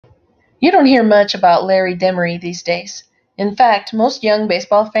You don't hear much about Larry Demery these days. In fact, most young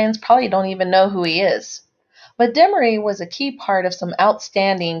baseball fans probably don't even know who he is. But Demery was a key part of some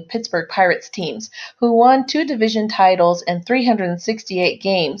outstanding Pittsburgh Pirates teams who won 2 division titles and 368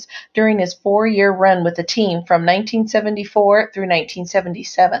 games during his 4-year run with the team from 1974 through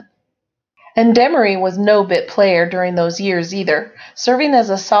 1977. And Demery was no bit player during those years either, serving as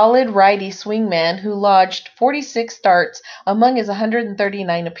a solid righty swingman who lodged 46 starts among his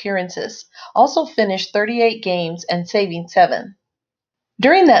 139 appearances, also finished 38 games and saving 7.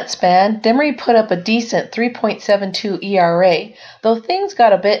 During that span, Demery put up a decent 3.72 ERA, though things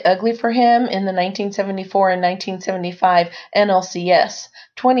got a bit ugly for him in the 1974 and 1975 NLCS,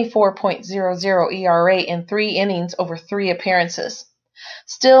 24.00 ERA in 3 innings over 3 appearances.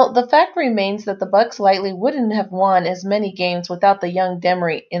 Still, the fact remains that the Bucks likely wouldn't have won as many games without the young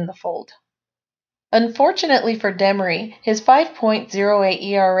Demery in the fold. Unfortunately for Demery, his 5.08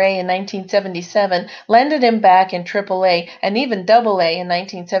 ERA in 1977 landed him back in Triple-A and even Double-A in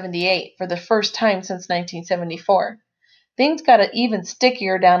 1978 for the first time since 1974. Things got even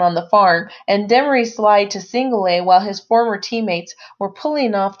stickier down on the farm, and Demery slid to Single-A while his former teammates were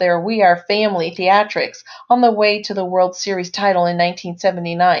pulling off their "We Are Family" theatrics on the way to the World Series title in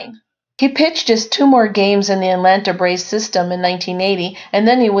 1979. He pitched just 2 more games in the Atlanta Braves system in 1980, and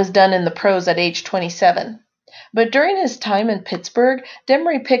then he was done in the pros at age 27. But during his time in Pittsburgh,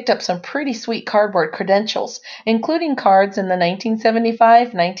 Demery picked up some pretty sweet cardboard credentials, including cards in the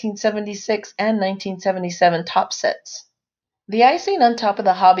 1975, 1976, and 1977 top sets. The icing on top of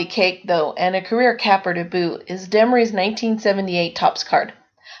the hobby cake, though, and a career capper to boot, is Demery's 1978 Topps card.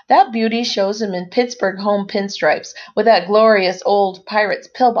 That beauty shows him in Pittsburgh home pinstripes with that glorious old Pirates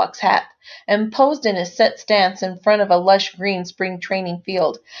pillbox hat, and posed in his set stance in front of a lush green spring training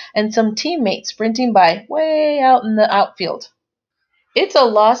field, and some teammates sprinting by way out in the outfield. It's a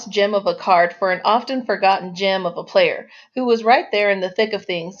lost gem of a card for an often forgotten gem of a player who was right there in the thick of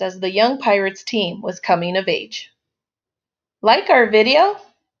things as the young Pirates team was coming of age. Like our video?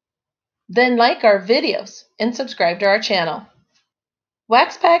 Then like our videos and subscribe to our channel.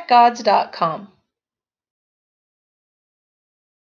 WaxPackGods.com